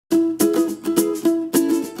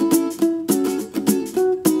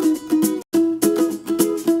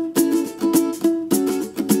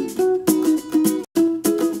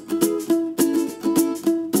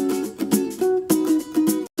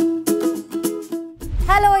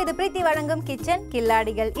இது பிரீத்தி வழங்கும் கிச்சன்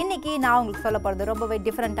கில்லாடிகள். இன்னைக்கு நான் உங்களுக்கு சொல்ல போகிறது ரொம்பவே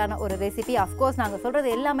டிஃப்ரெண்ட்டான ஒரு ரெசிபி. அஃப்கோர்ஸ் நாங்கள் சொல்கிறது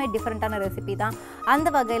எல்லாமே டிஃப்ரெண்ட்டான ரெசிபி தான். அந்த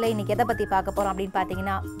வகையில் இன்றைக்கி எதை பற்றி பார்க்க போகிறோம் அப்படின்னு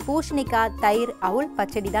பார்த்தீங்கன்னா, பூசணிக்காய் தயிர் அவுள்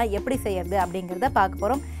பச்சடி தான் எப்படி செய்யறது அப்படிங்கிறத பார்க்க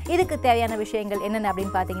போகிறோம். இதுக்கு தேவையான விஷயங்கள் என்னென்ன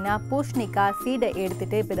அப்படின்னு பார்த்தீங்கன்னா, பூசணிக்காய் சீடை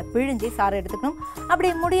எடுத்துகிட்டு இப்போ இதை பிழிஞ்சி சாறு எடுத்துக்கணும். அப்படி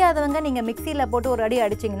முடியாதவங்க நீங்கள் மிக்சியில் போட்டு ஒரு அடி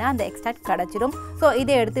அடிச்சிங்கன்னா அந்த எக்ஸ்ட்ராக்ட் கிடச்சிடும். ஸோ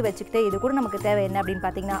இதை எடுத்து வச்சுக்கிட்டு இது கூட நமக்கு தேவை என்ன அப்படின்னு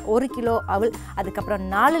பார்த்தீங்கன்னா, 1 கிலோ அவுள், அதுக்கப்புறம்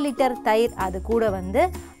 4 லிட்டர் தயிர், அது கூட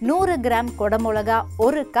 100 கிராம் கொடமிளகா,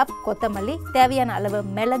 1 கப் கொத்தமல்லி, தேவையான அளவு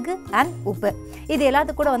மிளகு அண்ட் உப்பு. இது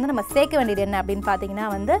எல்லாத்துக்கும் கூட நம்ம சேர்க்க வேண்டியது என்ன அப்படின்னு பார்த்தீங்கன்னா,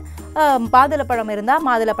 மாதுளப்பழம் இருந்தால்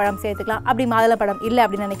மாதுளப்பழம் சேர்த்துக்கலாம். அப்படி மாதுளப்பழம் இல்லை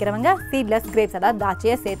அப்படின்னு நினைக்கிறவங்க சீட்லெஸ் கிரேப்ஸ், அதாவது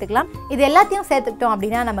தாச்சியை சேர்த்துக்கலாம். இது எல்லாத்தையும் சேர்த்துக்கிட்டோம்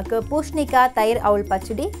அப்படின்னா நமக்கு பூசணிக்காய் தயிர் அவுள்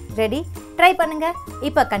பச்சடி ரெடி. ட்ரை பண்ணுங்க.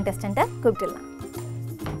 இப்போ கண்டஸ்டண்ட்டை கூப்பிட்டுடலாம்.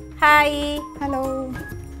 Hi. Hello.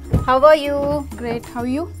 How are you? Great. How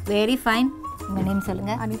you? Very fine. உங்கள் நேம்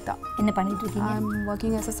சொல்லுங்கள். அனிதா. என்ன பண்ணிட்டு இருக்கீங்க? I am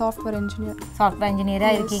working as a software engineer. Software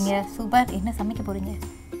இன்ஜினியராக இருக்கீங்க. சூப்பர். என்ன சமைக்க போகிறீங்க?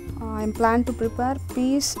 I am plan to prepare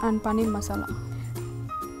peas and paneer masala.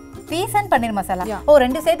 Peace and paneer masala. ஓ,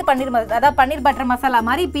 ரெண்டு சேர்த்து பன்னீர் மசாலா, அதாவது பன்னீர் பட்டர் மசாலா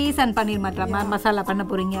மாதிரி பீஸ் அண்ட் பன்னீர் மசாலா பண்ண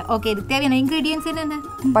போகிறீங்க. ஓகே, இதுக்கு தேவையான இன்க்ரீடியன்ஸ் என்னென்ன?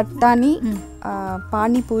 பட்டாணி,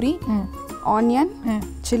 panipuri, onion,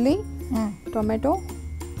 chilli, tomato,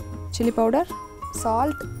 chilli powder,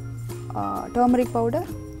 salt, turmeric powder,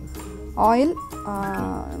 oil,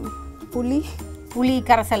 புளி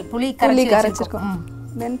கரைச்சிருக்கோம்,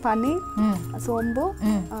 தென் பன்னீர், சோம்பு,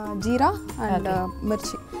 jeera and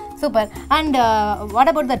Mirchi. Super. And what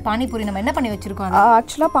about that panipuri? நம்ம என்ன பண்ணி வச்சுருக்கோம்?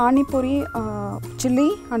 ஆக்சுவலாக பானிபூரி சில்லி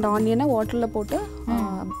அண்ட் ஆனியனை வாட்டரில் போட்டு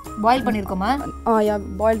boil பண்ணியிருக்கோமா?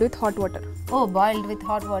 Boiled with hot water. O, boiled with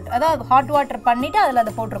hot water, அதாவது ஹாட் வாட்டர் பண்ணிவிட்டு அதில்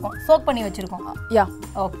அதை போட்டிருக்கோம், சோக் பண்ணி வச்சுருக்கோம். யா.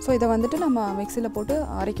 ஓகே. ஸோ இதை நம்ம மிக்சியில் போட்டு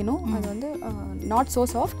அரைக்கணும். அது நாட் ஸோ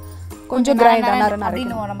சாஃப்ட், கொஞ்சம் கிரைண்ட்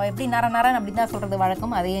அப்படின்னு நம்ம எப்படி நரநரன் அப்படி தான் சொல்கிறது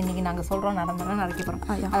வழக்கம். அதையே இன்றைக்கி நாங்கள் சொல்கிறோம், நரநரன் அரைக்க போகிறோம்.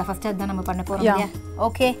 அதை ஃபஸ்ட்டு அதுதான் நம்ம பண்ண போகிறோம்.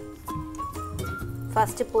 ஓகே,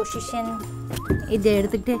 ஃபஸ்ட்டு பொசிஷன் இதை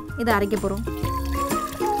எடுத்துக்கிட்டு இதை அரைக்க போகிறோம்.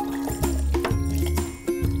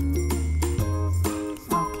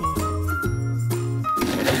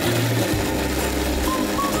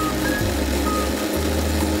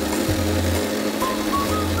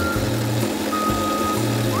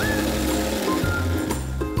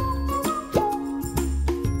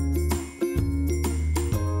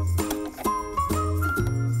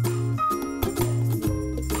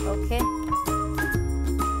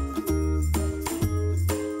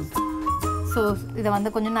 ஸோ இதை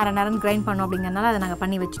கொஞ்சம் நேரம் கிரைண்ட் பண்ணோம் அப்படிங்கிறதுனால அதை நாங்கள்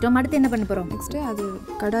பண்ணி வச்சுட்டோம். அடுத்து என்ன பண்ண போகிறோம்? நெக்ஸ்ட்டு அது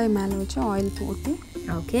கடாய் மேலே வச்சு ஆயில் போட்டு,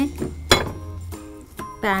 ஓகே,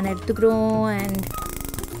 பேன் எடுத்துக்கிறோம் அண்ட்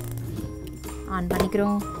ஆன்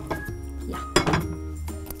பண்ணிக்கிறோம்.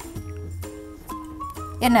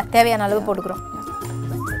 என்ன தேவையான அளவு போட்டுக்கிறோம்.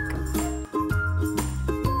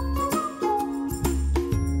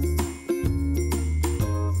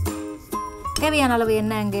 தேவையான அளவு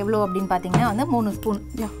என்ன அங்கே எவ்வளோ அப்படின்னு பார்த்தீங்கன்னா 3 ஸ்பூன்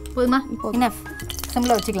போதுமா? இனஃப்.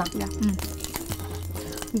 சிம்மில் வச்சுக்கலாம்.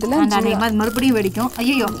 இதில் மறுபடியும் வெடிக்கும்.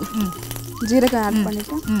 ஐயோ. ஜீரகம் ஆட்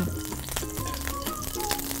பண்ணிவிட்டு,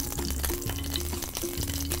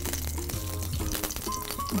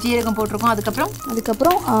 ஜீரகம் போட்டிருக்கோம்.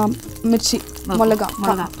 அதுக்கப்புறம் மிர்ச்சி, மிளகா,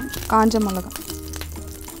 காஞ்ச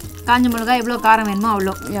மிளகா எவ்வளோ காரம் வேணுமோ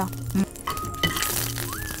அவ்வளோ.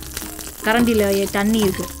 கரண்டியில் தண்ணி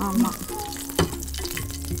இருக்குது. ஆமாம்.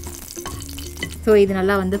 ஸோ இது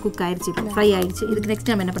நல்லா குக் ஆயிடுச்சு, ஃப்ரை ஆயிடுச்சு. இதுக்கு நெக்ஸ்ட்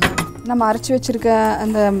நம்ம என்ன பண்ணுறோம்? நம்ம அரைச்சி வச்சுருக்க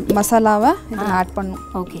அந்த மசாலாவை இதில் ஆட் பண்ணணும்.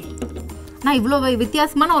 ஓகே. நான் இவ்வளோ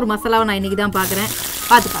வித்தியாசமான ஒரு மசாலாவை நான் இன்றைக்கி தான் பார்க்குறேன்.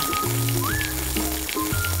 பார்த்துப்பா.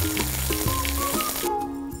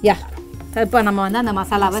 இப்போ நம்ம அந்த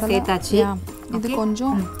மசாலாவை சேர்த்தாச்சு. இது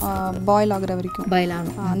கொஞ்சம் பாயில் ஆகுற வரைக்கும் பாயில்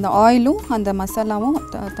ஆகும். அந்த ஆயிலும் அந்த மசாலாவும்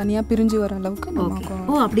தனியாக பிரிஞ்சு வர அளவுக்கு.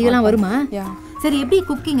 ஓ, அப்படியெல்லாம் வருமா? சரி, எப்படி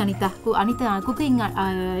குக்கிங் அனிதா குக்கிங்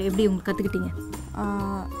எப்படி உங்களுக்கு கற்றுக்கிட்டீங்க?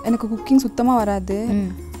 எனக்கு குக்கிங் சுத்தமாக வராது.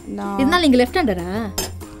 இருந்தாலும் நீங்கள் லெஃப்ட் ஹேண்டரா?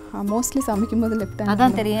 மோஸ்ட்லி சமைக்கும் போது லெஃப்ட் ஹேண்ட்.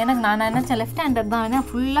 அதான் தெரியும் எனக்கு. நான் நினச்சேன் லெஃப்ட் ஹேண்டர் தான். ஏன்னா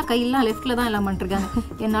ஃபுல்லாக கையெல்லாம் லெஃப்ட்டில் தான் எல்லாம் பண்ணிருக்காங்க.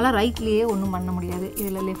 என்னால் ரைட்லேயே ஒன்றும் பண்ண முடியாது.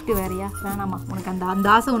 இதில் லெஃப்ட்டு வேறையா? வேணாமா உனக்கு அந்த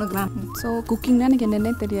ஆசை உனக்கு வேணும். ஸோ குக்கிங்னா எனக்கு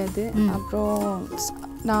என்னென்னே தெரியாது. அப்புறம்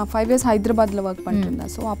நான் 5 இயர்ஸ் ஹைதராபாத்தில் ஒர்க்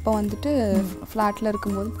பண்ணிட்டுருந்தேன். ஸோ அப்போ ஃப்ளாட்டில்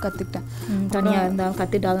இருக்கும்போது கற்றுக்கிட்டேன். தனியாக இருந்தாலும்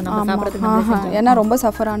கற்றுக்கிட்டாலும் நம்ம சாப்பிட்றதுக்கு, ஏன்னா ரொம்ப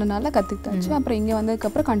சஃபர் ஆனதுனால கற்றுக்கிட்டாச்சு. அப்புறம் இங்கே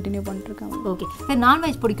வந்ததுக்கப்புறம் கண்டினியூ பண்ணிட்டுருக்கேன். ஓகே. சரி,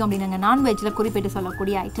 நான்வெஜ் பிடிக்கும் அப்படின்னாங்க. நான்வெஜ்ஜில் குறிப்பிட்டு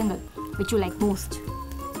சொல்லக்கூடிய ஐட்டங்கள் which you like most?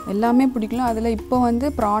 எல்லாமே பிடிக்கலாம். அதில் இப்போ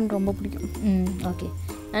ப்ரான் ரொம்ப பிடிக்கும். ஓகே.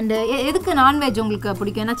 அண்ட் எதுக்கு நான்வெஜ் உங்களுக்கு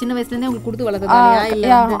பிடிக்கும்? ஏன்னா சின்ன வயசுலேருந்தே உங்களுக்கு கொடுத்து வளர்க்குறதா இல்லை?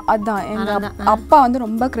 அதான் எங்கள் அப்பா வந்து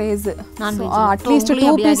ரொம்ப கிரேஸு நான்வெஜ், அட்லீஸ்ட்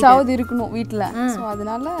 2 பீஸாவது இருக்கணும் வீட்டில். ஸோ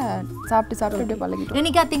அதனால சாப்பிட்டு அப்படியே பழகிட்டோம்.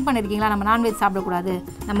 என்னைக்கா திங்க் பண்ணியிருக்கீங்களா நம்ம நான்வெஜ் சாப்பிடக்கூடாது,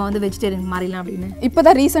 நம்ம வந்து வெஜிடேரியன் மாறிடலாம் அப்படின்னு? இப்போ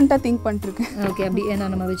தான் ரீசெண்டாக திங்க் பண்ணிட்டுருக்கேன். ஓகே, அப்படி ஏன்னா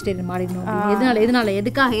நம்ம வெஜிடேரியன் மாறிடணும். எதனால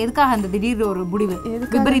எதுக்காக அந்த திடீர் ஒரு முடிவு,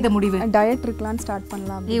 விபரீத முடிவு? டயட் இருக்கலாம்னு ஸ்டார்ட்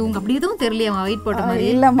பண்ணலாம். உங்க அப்படி எதுவும் தெரியலையா வெயிட் போட்ட மாதிரி?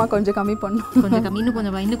 இல்லைம்மா, கொஞ்சம் கம்மி பண்ணும், கொஞ்சம் கம்மி,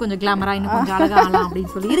 இன்னும் கொஞ்சம் கிளாமரா, இன்னும் கொஞ்சம் அழகா ஆகலாம் அப்படின்னு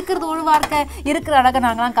சொல்லி இருக்கிறது ஒழுவா இருக்க, இருக்கிற அழகை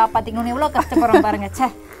நாங்களாம் காப்பாற்றிக்கணும்னு எவ்வளோ கஷ்டப்படுறோம் பாருங்க. சே,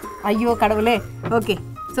 ஐயோ கடவுளே. ஓகே,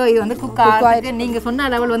 ஸோ இது வந்து குக் ஆகிட்டு நீங்கள் சொன்ன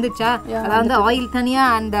லெவல் வந்துச்சா? அதாவது ஆயில்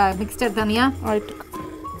தனியாக அண்ட் மிக்ஸ்டர் தனியாக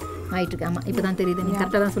ஆயிட்டுருக்கு. ஆமாம், இப்போ தான் தெரியுது, நீங்கள்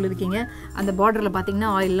கரெக்டாக தான் சொல்லியிருக்கீங்க. அந்த பார்டரில்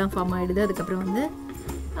பார்த்தீங்கன்னா ஆயிலெலாம் ஃபார்ம் ஆகிடுது. அதுக்கப்புறம் வந்து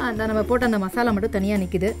அந்த நம்ம போட்ட அந்த மசாலா மட்டும் தனியாக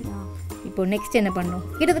நிற்குது. இப்போ நெக்ஸ்ட் என்ன பண்ணணும்?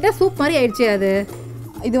 கிட்டத்தட்ட சூப் மாதிரி ஆயிடுச்சு. அது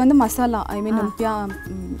இது வந்து மசாலா, ஐ மீன்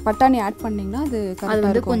பட்டாணி ஆட் பண்ணிங்கன்னா அது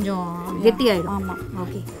வந்து கொஞ்சம் கெட்டியாயிடும். ஆமாம்,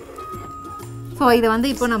 ஓகே. ஸோ இதை வந்து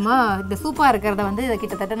இப்போ நம்ம இந்த சூப்பாக இருக்கிறத வந்து இதை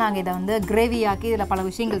கிட்டத்தட்ட நாங்கள் இதை வந்து கிரேவி ஆக்கி இதில் பல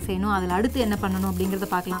விஷயங்கள் செய்யணும். அதில் அடுத்து என்ன பண்ணணும் அப்படிங்கிறத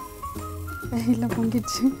பார்க்கலாம். இல்லை,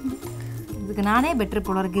 பொங்கிடுச்சு. இதுக்கு நானே பெட்ரு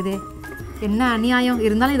போல இருக்குது. என்ன அநியாயம்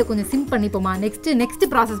இருந்தாலும் இதை கொஞ்சம் சிம் பண்ணிப்போமா? நெக்ஸ்ட்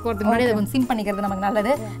ப்ராசஸ் போகிறதுக்கு முன்னாடி இதை கொஞ்சம் சிம் பண்ணிக்கிறது நமக்கு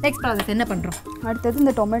நல்லது. நெக்ஸ்ட் ப்ராசஸ் என்ன பண்ணுறோம்? அடுத்தது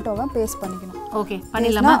இந்த டொமேட்டோவை பேஸ்ட் பண்ணிக்கணும். ஓகே,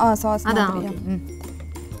 பண்ணிடலாமா? சாஸ் அதான். ஓகே,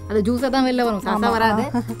 அது ஜூஸாக தான் வெளில வரும், சாஸாக வராது.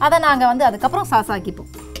 அதை நாங்கள் வந்து அதுக்கப்புறம் சாஸ் ஆக்கிப்போம்.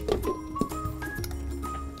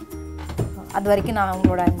 அது வரைக்கும் நான்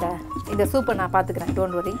உங்களோட இந்த சூப்பை நான் பார்த்துக்கிறேன்,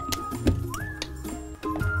 don't worry.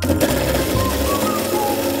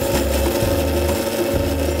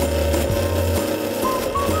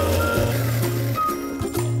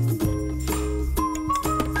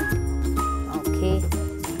 Okay,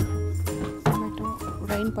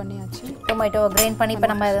 tomato grind பண்ணி இப்போ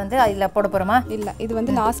நம்ம இதை வந்து அதில் போட போகிறோமா? இல்லை, இது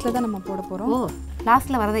வந்து லாஸ்ட்டில் தான் நம்ம போட போகிறோம். ஓ,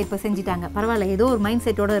 லாஸ்ட்டில் வரதை இப்போ செஞ்சுட்டாங்க. பரவாயில்ல, ஏதோ ஒரு மைண்ட்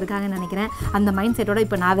செட்டோடு இருக்காங்கன்னு நினைக்கிறேன். அந்த மைண்ட் செட்டோட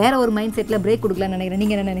இப்போ நான் வேறு ஒரு மைண்ட் செட்டில் பிரேக் கொடுக்கலான்னு நினைக்கிறேன்.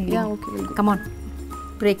 நீங்கள் என்ன நினைக்கிறீங்க? Okay, come on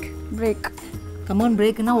break come on.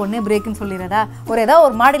 பிரேக்குன்னா உடனே பிரேக்குன்னு சொல்லிடுறதா? ஏதாவது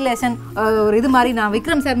ஒரு மாடுலேஷன், ஒரு இது மாதிரி. நான்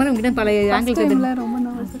விக்ரம் சார் மாதிரி உங்ககிட்ட பல ஆங்கிள் ரொம்ப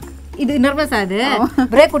நர்வஸ். இது நர்வஸ் ஆகுது.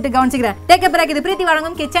 பிரேக் விட்டு கவனிச்சுக்கிறேன். Take a break. இது பிரீத்தி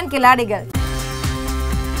வழங்கும் கிச்சன் கில்லாடிகள்.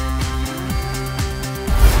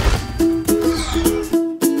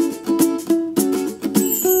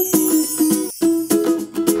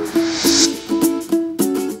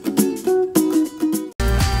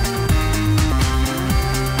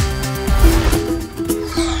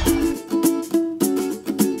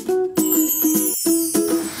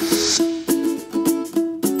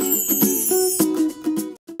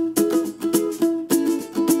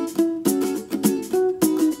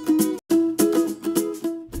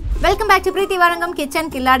 வெல்கம் பேக் டு பிரீத்தி வழங்கும் கிச்சன்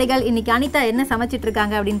கில்லாடிகள். இன்னைக்கு அனிதா என்ன சமைச்சிட்டு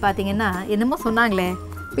இருக்காங்க அப்படின்னு பார்த்தீங்கன்னா, என்னமோ சொன்னாங்களே,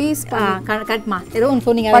 பீஸ் கட்மா ஏதோ ஒன்று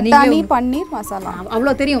சொன்னீங்க. பட்டாணி பன்னீர் மசாலா.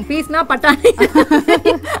 அவ்வளோ தெரியும். பீஸ்னா பட்டாணி,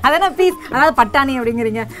 அதான் பீஸ், அதாவது பட்டாணி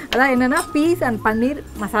அப்படிங்கிறீங்க. அதான் என்னன்னா பீஸ் அண்ட் பன்னீர்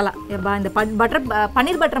மசாலா. இந்த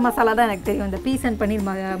பன்னீர் பட்டர் மசாலா தான் எனக்கு தெரியும். இந்த பீஸ் அண்ட் பன்னீர்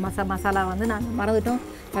மசாலா வந்து நாங்கள் மறந்துட்டோம்.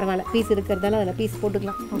 பரவாயில்ல, பீஸ் இருக்கிறதால அதில் பீஸ்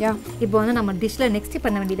போட்டுக்கலாம். இப்போ வந்து நம்ம டிஷ்ஷில் நெக்ஸ்ட்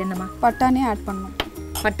பண்ண வேண்டியது என்னம்மா? பட்டாணி ஆட் பண்ணணும்.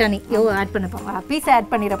 பட்டாணி ஆட் பண்ண போகிறோம், பீஸை ஆட்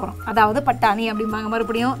பண்ணிட போகிறோம். அதாவது பட்டாணி அப்படிம்பாங்க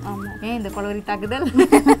மறுபடியும். ஏன் இந்த குளவரி தாக்குதல்?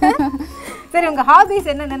 சரி, உங்கள் ஹாபிஸ்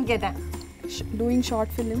என்னென்னு கேட்டேன். Doing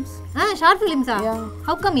short films. Short ஃபிலிம்ஸா?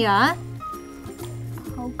 Have கம்யா?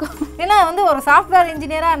 ஏன்னா வந்து ஒரு சாஃப்ட்வேர்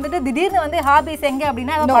இன்ஜினியராக இருந்துட்டு திடீர்னு வந்து ஹாபிஸ் எங்கே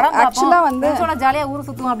அப்படின்னா ஆக்சுவலாக வந்து ஜாலியாக ஊர்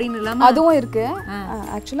சுற்றுவோம் அப்படின்னு இல்லாமல் அதுவும் இருக்குது.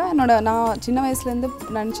 ஆக்சுவலாக நான் சின்ன வயசுலேருந்து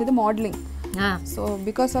நினச்சது மாடலிங். ஸோ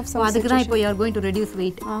பிகாஸ் ஆஃப் அதுக்கு தான் இப்போ you are going to reduce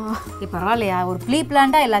wait. இப்போ பரவாயில்லையா, ஒரு ப்ளீ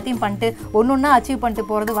பிளான்டாக எல்லாத்தையும் பண்ணிட்டு ஒன்று அச்சீவ் பண்ணிட்டு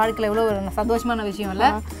போகிறது வாழ்க்கையில் எவ்வளோ ஒரு சந்தோஷமான விஷயம் இல்லை?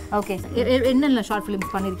 ஓகே, என்னென்ன ஷார்ட்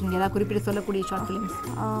ஃபிலிம்ஸ் பண்ணியிருக்கீங்க? ஏதாவது குறிப்பிட்டு சொல்லக்கூடிய ஷார்ட் ஃபிலிம்ஸ்?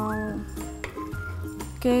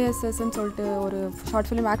 கேஎஸ்எஸ்ன்னு சொல்லிட்டு ஒரு ஷார்ட்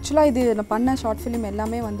ஃபிலிம். ஆக்சுவலாக இது நான் பண்ண ஷார்ட் ஃபிலிம்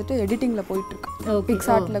எல்லாமே வந்துட்டு எடிட்டிங்கில் போயிட்டுருக்கு.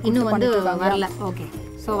 பிக்சார்ட்டில் இன்னும் வந்து வரல. ஓகே,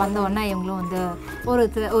 ஸோ வந்த உடனே இவங்களும் வந்து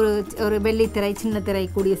ஒரு வெள்ளி திரை, சின்ன திரை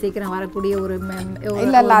கூடிய சீக்கிரம் வரக்கூடிய ஒரு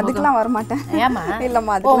இல்லை அதுக்கெல்லாம் வரமாட்டேன். ஏமா?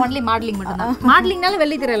 இல்லைம்மா, அது ஒன்லி மாடலிங் மட்டும்தான். மாடலிங்னால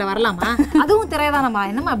வெள்ளி திரையில வரலாமா? அதுவும் திரையதானம்மா?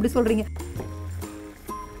 என்னம்மா அப்படி சொல்றீங்க?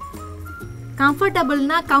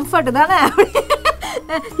 கம்ஃபர்டபுள்னா கம்ஃபர்ட் தானே,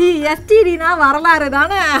 எஸ்டிடினா வரலாறு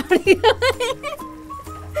தானே.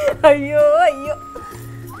 ஐயோ ஐயோ,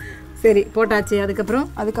 சரி போட்டாச்சு.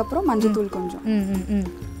 அதுக்கப்புறம் மஞ்சத்தூள் கொஞ்சம்,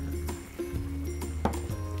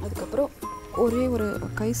 அதுக்கப்புறம் ஒரே ஒரு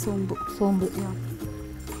கை சோம்பு.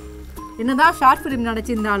 என்னதான் ஷார்ட் ஃபிலிம்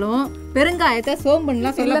நினைச்சிருந்தாலும் பெருங்காயத்தை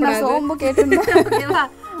சோம்புலாம் சொல்ல, சோம்பு கேட்டு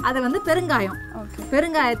அது வந்து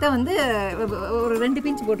பெருங்காயத்தை வந்து ஒரு 2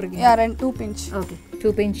 பிஞ்ச் போட்டிருக்கீங்க. 2 பிஞ்ச். ஓகே,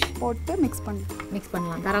 2 பிஞ்ச் போட்டு மிக்ஸ்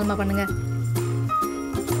பண்ணலாம். தாராளமாக பண்ணுங்க.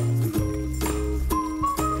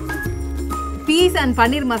 பீஸ் அண்ட்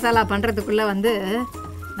பன்னீர் மசாலா பண்ணுறதுக்குள்ளே வந்து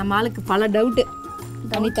நம்ம ஆளுக்கு பல டவுட்டு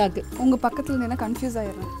அனிதாக்கு. உங்கள் பக்கத்தில் நின்னா கன்ஃபியூஸ்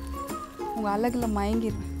ஆயிடுறேன், உங்கள் அழகில்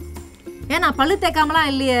மயங்கிடுறேன். ஏன் நான் பல்லு தேய்க்காமலாம்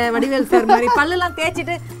இல்லையே வடிவேல் சார் மாதிரி, பல்லுலாம்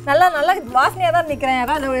தேய்ச்சிட்டு நல்லா நல்லா வாசனையாக தான் நிற்கிறேன்.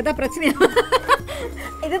 ஏதாவது பிரச்சனையா?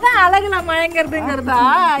 இதுதான் அழகுல மயங்கிறதுங்கிறதா?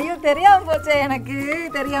 ஐயோ தெரியாம போச்சே, எனக்கு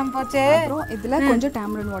தெரியாம போச்சே. அப்புறம் இதில் கொஞ்சம்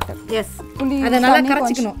டேமரன் வாட்டர், எஸ், அதை நல்லா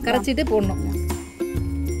கரைச்சிக்கணும், கரைச்சிட்டு போடணும்.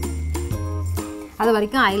 அது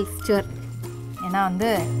வரைக்கும் ஆயில் ஸ்டர். ஏன்னா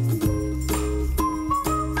வந்து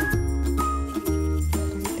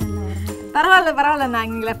பரவாயில்ல, நான்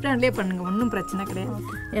இங்கே லெஃப்ட் ஹேண்ட்லேயே பண்ணுங்க, ஒன்றும் பிரச்சனை கிடையாது.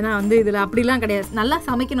 ஏன்னா வந்து இதில் அப்படிலாம் கிடையாது, நல்லா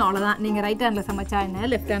சமைக்கணும் அவ்வளோதான். நீங்கள் ரைட் ஹேண்டில் சமைச்சா என்ன,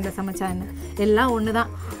 லெஃப்ட் ஹேண்டில் சமைச்சா என்ன, எல்லாம் ஒன்று தான்.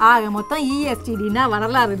 மொத்தம் ESTDனா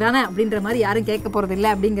வரலாறு தானே அப்படின்ற மாதிரி யாரும் கேட்க போகிறது இல்லை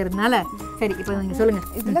அப்படிங்கிறதுனால. சரி, இப்போ நீங்கள் சொல்லுங்கள்.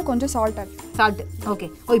 இதில் கொஞ்சம் சால்ட்டு. ஓகே.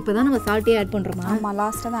 இப்போ தான் நம்ம சால்ட்டே ஆட் பண்ணுறோமா? ஆமாம்,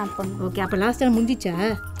 லாஸ்ட்டாக தான் ஆட் பண்ணுவோம். ஓகே, அப்போ லாஸ்ட்டாக முடிஞ்சிச்சா?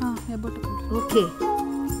 ஓகே.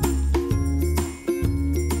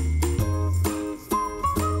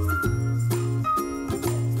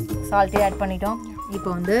 சால்ட்டே ஆட் பண்ணிட்டோம். இப்போ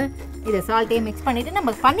வந்து இதை சால்ட்டே மிக்ஸ் பண்ணிவிட்டு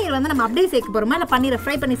நம்ம பன்னீர் வந்து நம்ம அப்படியே சேர்க்க போகிறோமா இல்லை பன்னீரை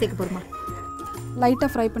ஃப்ரை பண்ணி சேர்க்க போகிறோமா? லைட்டாக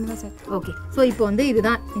ஃப்ரை பண்ணி தான் சார். ஓகே. ஸோ இப்போ வந்து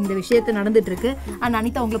இதுதான் இந்த விஷயத்தை நடந்துகிட்ருக்கு. அண்ட்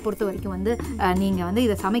அனிதா உங்களை பொறுத்த வரைக்கும் வந்து நீங்கள் வந்து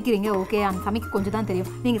இதை சமைக்கிறீங்க, ஓகே, அந்த சமைக்க கொஞ்சம் தான் தெரியும்.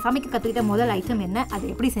 நீங்கள் சமைக்க கற்றுக்கிட்ட முதல் ஐட்டம் என்ன, அதை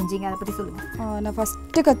எப்படி செஞ்சீங்க, அதை பற்றி சொல்லுங்கள். நான்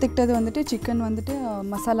ஃபஸ்ட்டு கற்றுக்கிட்டது வந்துட்டு சிக்கன் வந்துட்டு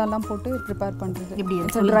மசாலாலாம் போட்டு ப்ரிப்பேர் பண்ணுறது. இப்படி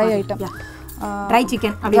try item, try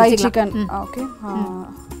chicken. Okay.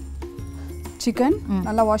 Chicken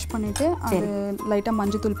நல்லா வாஷ் பண்ணிவிட்டு அது லைட்டாக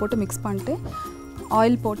மஞ்சத்தூள் போட்டு மிக்ஸ் பண்ணிட்டு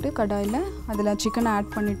ஆயில் போட்டு கடாயில் அதில் சிக்கனை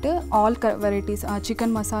ஆட் பண்ணிவிட்டு all varieties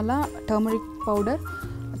chicken masala, turmeric powder,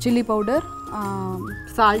 chilli powder,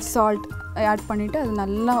 salt add பண்ணிவிட்டு அது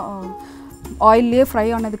நல்லா ஆயிலே ஃப்ரை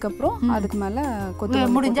ஆனதுக்கப்புறம் அதுக்கு மேலே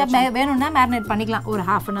கொத்தமல்லி முடிஞ்சால் வேணும்னா மேரினேட் பண்ணிக்கலாம் ஒரு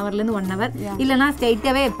 1/2 hourலேருந்து 1 hour. இல்லைனா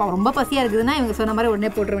ஸ்ட்ரைட்டாகவே ரொம்ப பசியாக இருக்குதுன்னா இவங்க சொன்ன மாதிரி உடனே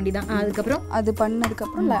போட்டுற வேண்டியதான். அதுக்கப்புறம் அது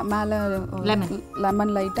பண்ணதுக்கப்புறம் மேலே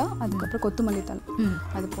லெமன் லைட்டாக, அதுக்கப்புறம் கொத்தமல்லி தலை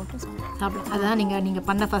அது போட்டு சாப்பிடலாம். அதுதான் நீங்கள்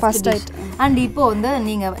பண்ண ஃபர்ஸ்ட் டைட். அண்ட் இப்போ வந்து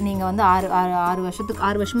நீங்கள் வந்து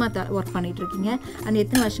 6 வருஷமாக ஒர்க் பண்ணிட்டு இருக்கீங்க. அண்ட்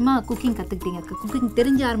எத்தனை வருஷமாக குக்கிங் கற்றுக்கிட்டீங்க? குக்கிங்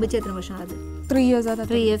தெரிஞ்சு ஆரம்பிச்சு எத்தனை வருஷம் ஆகுது? 3 years.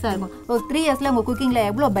 3 years இருக்கும். 3 yearsல உங்கள் குக்கிங்கில்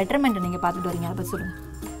எவ்வளோ பெட்டர்மெண்ட் நீங்கள் பார்த்துட்டு வரீங்க, அதை பற்றி சொல்லுங்கள்.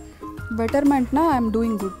 பெட்டர்மெண்ட்னா ஐ எம்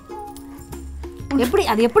டூயிங் குட்.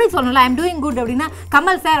 எப்படி சொல்லணும்? ஐ எம் டூயிங் குட் அப்படின்னா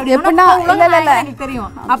கமல் சார் எப்படின்னா எனக்கு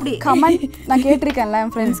தெரியும் அப்படி கமெண்ட் நான் கேட்டிருக்கேன்ல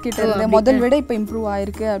என் ஃப்ரெண்ட்ஸ் கிட்ட இருந்து, முதல் விட இப்போ இம்ப்ரூவ்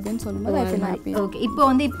ஆயிருக்கு அப்படின்னு சொல்லும்போது ஐ ஃபீல் ஹாப்பி. ஓகே.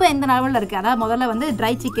 இப்போ எந்த லெவலில் இருக்குது? அதாவது முதல்ல வந்து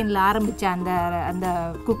ட்ரை சிக்கனில் ஆரம்பித்த அந்த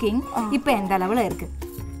குக்கிங் இப்போ எந்த லெவலில் இருக்குது?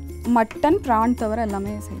 மட்டன், பிரான் தவிர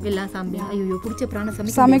எல்லாமே எல்லாம் சாம்பியா? ஐயோ, பிடிச்ச பிராணை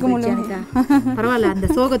சமைக்க முடியும். பரவாயில்ல. அந்த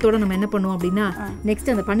சோகத்தோட நம்ம என்ன பண்ணுவோம் அப்படின்னா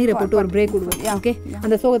நெக்ஸ்ட் அந்த பன்னீரை போட்டு ஒரு பிரேக் விடுவோம். ஓகே,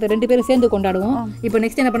 அந்த சோகத்தை 2 பேரும் சேர்ந்து கொண்டாடுவோம். இப்போ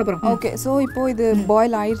நெக்ஸ்ட் என்ன பண்ண போகிறோம்? ஓகே. ஸோ இப்போ இது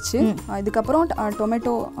பாயில் ஆயிடுச்சு. இதுக்கப்புறம்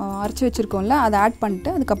டொமேட்டோ அரைச்சி வச்சிருக்கோம்ல, அதை ஆட்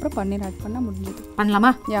பண்ணிட்டு அதுக்கப்புறம் பன்னீர் ஆட் பண்ணால் முடிஞ்சது.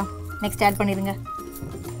 பண்ணலாமா? நெக்ஸ்ட் ஆட் பண்ணிடுங்க.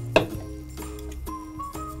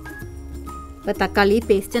 இப்போ தக்காளி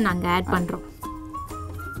பேஸ்ட்டை நாங்கள் ஆட் பண்ணுறோம்.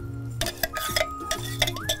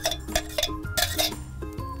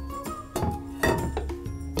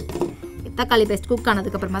 தக்காளி பேஸ்ட் குக்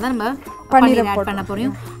ஆனதுக்கப்புறமா தான் நம்ம பன்னீர் ஆட் பண்ண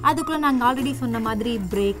போகிறோம். அதுக்குள்ளே நாங்கள் ஆல்ரெடி சொன்ன மாதிரி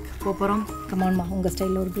பிரேக் போகிறோம். கமான்மா, உங்கள்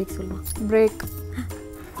ஸ்டைலில் ஒரு பிரேக் சொல்லுவோம். பிரேக்.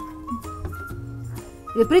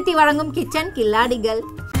 இது பிரீத்தி வழங்கும் கிச்சன் கில்லாடிகள்.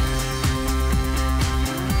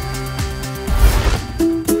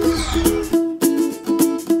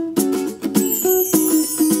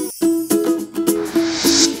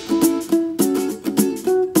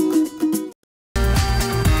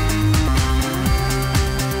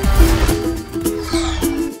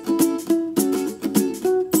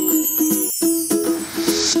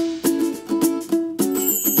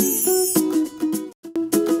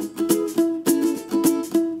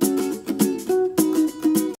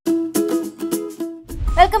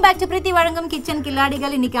 வெல்கம் பேக் டு பிரீத்தி வழங்கும் கிச்சன்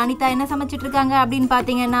கில்லாடிகள். இன்னைக்கு அனிதா என்ன சமைச்சிட்டு இருக்காங்க அப்படின்னு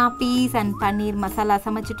பார்த்தீங்கன்னா பீஸ் அண்ட் பன்னீர் மசாலா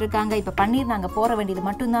சமைச்சிட்டு இருக்காங்க. இப்போ பன்னீர் நாங்கள் போட வேண்டியது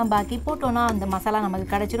மட்டும்தான் பாக்கி. போட்டோன்னா அந்த மசாலா நமக்கு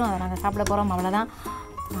கிடச்சிடும், அதை நாங்கள் சாப்பிட போகிறோம், அவ்வளோதான்.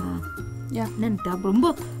 என்னன்ட்டா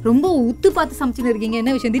ரொம்ப உத்து பார்த்து சமைச்சுன்னு இருக்கீங்க,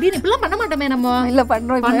 என்ன விஷயம்? திடீர்னு இப்படிலாம் பண்ண மாட்டோமே நம்ம. இல்லை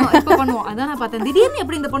பண்ணுவோம், இப்போ பண்ணுவோம். அதான் நான் பார்த்தேன், திடீர்னு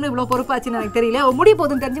எப்படி இந்த பொண்ணு இவ்வளோ பொறுப்பாச்சுன்னு எனக்கு தெரியல. முடிய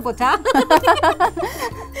போதுன்னு தெரிஞ்சு போச்சா?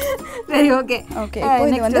 சரி, ஓகே ஓகே.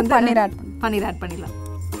 வந்து பன்னீர் ஆட் பண்ணிடலாம்.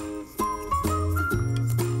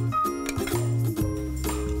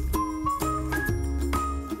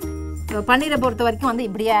 பன்னீரை பொறுத்த வரைக்கும் வந்து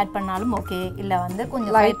இப்படியே ஆட் பண்ணாலும் ஓகே, இல்லை வந்து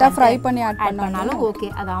கொஞ்சம் லைட்டாக ஃப்ரை பண்ணி ஆட் பண்ணாலும் ஓகே.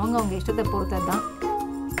 அது அவங்க இஷ்டத்தை பொறுத்தது தான்.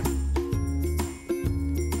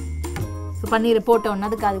 ஸோ பன்னீரை போட்டோன்னா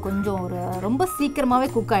அதுக்கு அது கொஞ்சம் ரொம்ப சீக்கிரமாகவே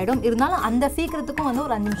குக் ஆகிடும். இருந்தாலும் அந்த சீக்கிரத்துக்கும் வந்து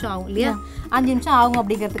ஒரு 5 நிமிஷம் ஆகும் இல்லையா? 5 நிமிஷம் ஆகும்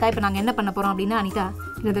அப்படிங்கிறதுக்காக இப்போ நாங்கள் என்ன பண்ண போகிறோம் அப்படின்னா அனிதா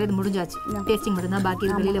இது முடிஞ்சாச்சு. டேஸ்டிங் மட்டும்தான்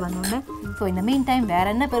பாக்கி வெளியில் வந்தோடனே. ஸோ இந்த மீன் டைம் வேற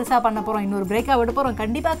என்ன பெருசாக பண்ண போகிறோம், இன்னொரு பிரேக்காக விட போகிறோம்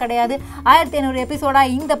கண்டிப்பாக கிடையாது. 1500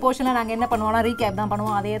 எபிசோடாக இந்த போர்ஷனில் நாங்கள் என்ன பண்ணுவோம்னா ரீகேப் தான்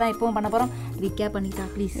பண்ணுவோம். அதே தான் இப்பவும் பண்ண போகிறோம். ரீகேப் பண்ணிட்டா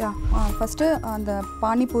ப்ளீஸ். ஃபஸ்ட்டு அந்த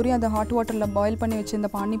பானிபூரி அந்த ஹாட் வாட்டரில் பாயில் பண்ணி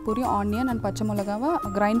வச்சிருந்த பானிபூரி, ஆனியன் அண்ட் பச்சை மிளகாவை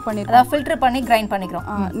கிரைண்ட் பண்ணிருக்கோம். அதாவது ஃபில்டர் பண்ணி கிரைண்ட் பண்ணிக்கிறோம்.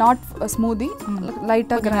 நாட் ஸ்மூதி,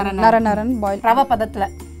 லைட்டாக நரன் பாயில் ரவை பதத்தில்.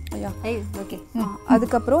 ஓகே.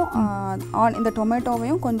 அதுக்கப்புறம் இந்த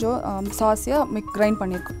டொமேட்டோவையும் கொஞ்சம் சாஸியாக கிரைண்ட்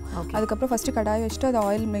பண்ணியிருக்கோம். அதுக்கப்புறம் ஃபஸ்ட்டு கடாயை வச்சுட்டு அது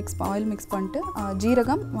ஆயில் மிக்ஸ் பண்ணிட்டு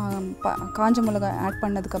ஜீரகம் காஞ்ச மிளகாய் ஆட்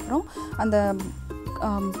பண்ணதுக்கப்புறம் அந்த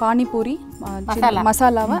பானிபூரி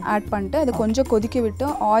மசாலாவை ஆட் பண்ணிட்டு அது கொஞ்சம் கொதிக்க விட்டு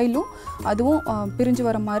ஆயிலும் அதுவும் பிரிஞ்சு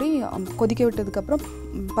வர மாதிரி கொதிக்க விட்டதுக்கப்புறம்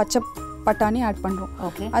பச்சை பட்டாணி ஆட் பண்ணுறோம்.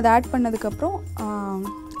 அதை ஆட் பண்ணதுக்கப்புறம்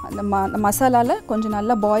அந்த மசாலாவில் கொஞ்சம்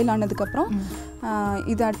நல்லா பாயில் ஆனதுக்கப்புறம்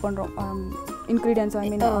இது ஆட் பண்ணுறோம். ingredients, I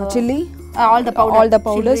mean chili, all the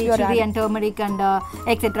powders, chili and turmeric and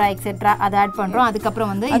etc அதை ஆட் பண்றோம்.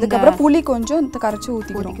 அதுக்கப்புறம் புளி கொஞ்சம் கரைச்சு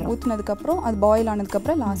ஊத்தினதுக்கு அப்புறம் அது பாயில் ஆனதுக்கு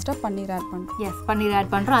அப்புறம் லாஸ்டா பன்னீர் ஆட் பண்றோம். எஸ், பன்னீர்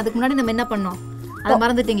ஆட் பண்றோம். அதுக்கு முன்னாடி நம்ம என்ன பண்ணோம், அத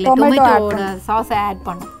மறந்துட்டீங்களே, டொமேட்டோட சாஸ் ஆட்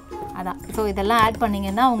பண்ணோம். அதான். ஸோ இதெல்லாம் ஆட்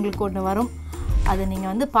பண்ணீங்கன்னா உங்களுக்கு ஒன்று வரும். அது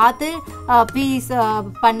நீங்கள் வந்து பார்த்து பீஸ்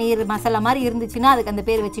பன்னீர் மசாலா மாதிரி இருந்துச்சுன்னா அதுக்கு அந்த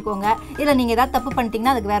பேர் வச்சுக்கோங்க. இல்லை நீங்கள் ஏதாவது தப்பு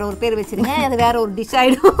பண்ணிட்டீங்கன்னா அதுக்கு வேறு ஒரு பேர் வச்சுருங்க. அது வேறு ஒரு டிஷ்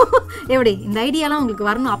ஆகிடும். எப்படி இந்த ஐடியாலாம் உங்களுக்கு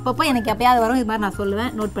வரணும். அப்பப்போ எனக்கு எப்பயாவது வரும், இது மாதிரி நான்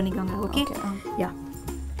சொல்லுவேன், நோட் பண்ணிக்கோங்க. ஓகே, யா.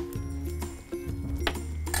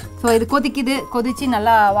 ஸோ இது கொதிச்சு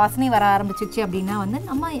நல்லா வாசனை வர ஆரம்பிச்சிச்சு அப்படின்னா வந்து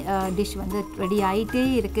நம்ம டிஷ் வந்து ரெடி ஆகிட்டே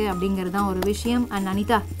இருக்குது அப்படிங்கிறது தான் ஒரு விஷயம். அண்ட்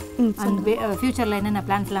அனிதா, அண்ட் ஃப்யூச்சரில் என்னென்ன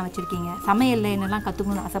பிளான்ஸ்லாம் வச்சுருக்கீங்க, சமையலில் என்னெல்லாம்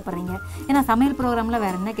கற்றுக்கணும்னு ஆசைப்பட்றீங்க? ஏன்னா சமையல் ப்ரோக்ராமில்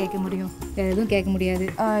வேறு என்ன கேட்க முடியும், வேறு எதுவும் கேட்க முடியாது.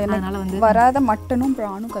 அதனால் வந்து வராத மட்டனும்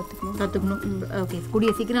ப்ரானும் கற்றுக்கணும். ஓகே,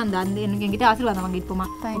 கூடிய சீக்கிரம் அந்த எனக்கு என்கிட்ட ஆசீர்வாதம் வாங்கிட்டு போமா.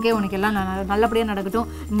 ஓகே, உனக்கு எல்லாம் நல்லபடியாக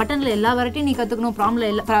நடக்கட்டும். மட்டனில் எல்லா வெரைட்டியும் நீ கற்றுக்கணும்,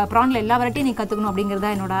 ப்ரானில் எல்லா வெரைட்டியும் நீ கற்றுக்கணும்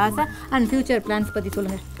அப்படிங்கிறதா என்னோட ஆசை. அண்ட் ஃப்யூச்சர் பிளான்ஸ் பற்றி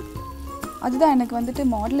சொல்லுங்கள். அதுதான் எனக்கு வந்துட்டு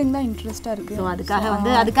மாடலிங் தான் இன்ட்ரெஸ்ட்டாக இருக்குது. ஸோ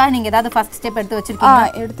அதுக்காக நீங்கள் ஏதாவது ஃபஸ்ட் ஸ்டெப் எடுத்து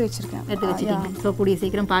வச்சுருக்கேன். ஸோ கூடிய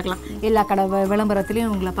சீக்கிரம் பார்க்கலாம். எல்லா கடை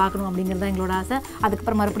விளம்பரத்துலையும் உங்களை பார்க்கணும் அப்படிங்கிறது தான் எங்களோட ஆசை.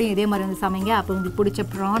 அதுக்கப்புறம் மறுபடியும் இதே மாதிரி வந்து சமைங்க. அப்போ உங்களுக்கு பிடிச்ச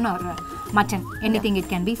ப்ரான் ஒரு mutton anything it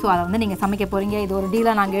can be. So அதை வந்து நீங்கள் சமைக்க போகிறீங்க. இது ஒரு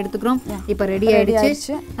டீலாக நாங்கள் எடுத்துக்கிறோம். இப்போ ரெடி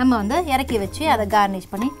ஆகிடுச்சு. நம்ம வந்து இறக்கி வச்சு அதை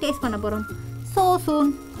கார்னிஷ் பண்ணி டேஸ்ட் பண்ண போகிறோம். ஸோ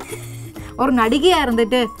சூன். ஒரு நடிகையாக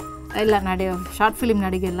இருந்துட்டு இல்லை ஷார்ட் ஃபிலிம்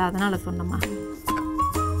நடிகை இல்லை, அதனால் சொன்னோம்மா.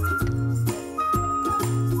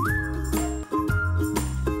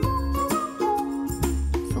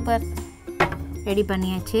 சூப்பர், ரெடி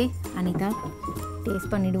பண்ணியாச்சு. அனிதா,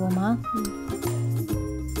 டேஸ்ட் பண்ணிவிடுவோமா?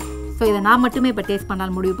 ஸோ இதை நான் மட்டுமே இப்போ டேஸ்ட்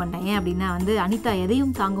பண்ணாலும் முடிவு பண்ணிட்டேன். ஏன் அப்படின்னா வந்து அனிதா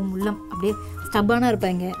எதையும் தாங்கும் உள்ளம், அப்படியே ஸ்டப்பானா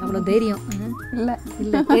இருப்பாங்க, அவ்வளோ தைரியம்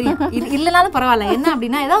இல்லை தெரியும். இது இல்லைனாலும் பரவாயில்ல. என்ன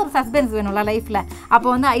அப்படின்னா ஏதாவது ஒரு சஸ்பென்ஸ் வேணும்ல லைஃப்பில். அப்போ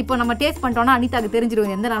வந்து இப்போ நம்ம டேஸ்ட் பண்ணிட்டோம்னா அனிதாவுக்கு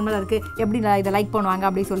தெரிஞ்சிடும் எந்த நார்மலாக இருக்குது, எப்படி இதை லைக் பண்ணுவாங்க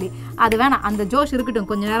அப்படின்னு சொல்லி. அது வேணாம், அந்த ஜோஷ் இருக்கட்டும்,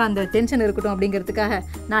 கொஞ்ச நேரம் அந்த டென்ஷன் இருக்கட்டும் அப்படிங்கிறதுக்காக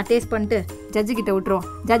நான் டேஸ்ட் பண்ணிட்டு ஜட்ஜுக்கிட்ட விட்டுருவோம்.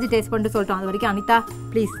 ஜட்ஜு டேஸ்ட் பண்ணிட்டு சொல்லிட்டோம். அது வரைக்கும் அனிதா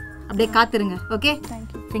ப்ளீஸ் அப்படியே காத்துருங்க. Okay,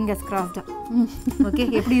 fingers கிராஸ்டா. ஓகே,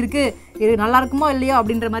 எப்படி இருக்குது, இது நல்லா இருக்குமோ இல்லையோ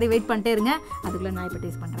அப்படின்ற மாதிரி வெயிட் பண்ணிட்டே இருங்க. அதுக்குள்ளே நான் இப்போ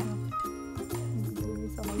டேஸ்ட் பண்ணுறேன்.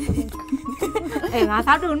 நான்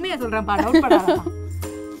சாப்பிட்டு உண்மையை சொல்கிறேன்ப்பா, டவுட் பண்ணாதப்பா.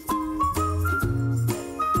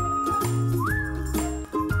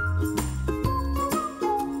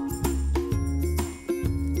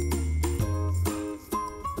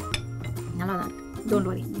 நல்லா தான் இருக்கு,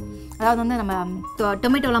 டோன்ட் வரி. அதாவது வந்து நம்ம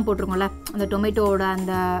டொமேட்டோலாம் போட்டிருக்கோம்ல, அந்த டொமேட்டோட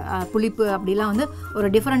அந்த புளிப்பு அப்படிலாம் வந்து ஒரு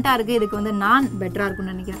டிஃப்ரெண்ட்டாக இருக்குது. இதுக்கு வந்து நான் பெட்டராக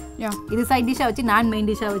இருக்கும்னு நினைக்கிறேன். இது சைட் டிஷ்ஷாக வச்சு நான் மெயின்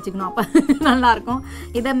டிஷ்ஷாக வச்சுக்கணும், அப்போ நல்லாயிருக்கும்.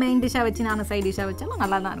 இதை மெயின் டிஷ்ஷாக வச்சு நானும் சைட் டிஷ்ஷாக வச்சாலும்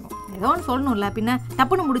நல்லா தான் இருக்கும். ஏதோ ஒன்று சொல்லணும்ல, பின்ன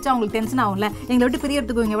டப்புன்னு முடிச்சா உங்களுக்கு டென்ஷன் ஆகும்ல. எங்களை விட்டு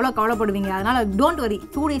பிரியறதுக்கு இங்கே எவ்வளோ கவலைப்படுவீங்க. அதனால் டோன்ட் வரி,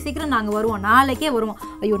 கூடிய சீக்கிரம் நாங்கள் வருவோம். நாளைக்கே வருவோம்.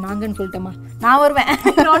 ஐயோ நாங்கன்னு சொல்லிட்டோமா, நான் வருவேன்.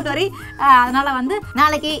 Don't worry. அதனால் வந்து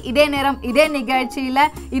நாளைக்கு இதே நேரம் இதே நிகழ்ச்சியில்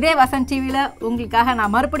இதே வசந்த் டிவியில் உங்களுக்காக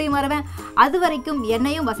நான் மறுபடியும் வருவேன். அது வரைக்கும்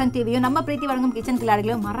என்னையும் வசந்த் டிவியும் நம்ம பிரீத்தி வழங்கும் கிச்சன்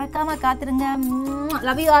கிளாடிகளையும் மறக்காம காத்துருங்க.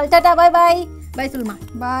 Love you all. Tata, by by. By சொல்லுமா.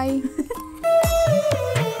 பாய்.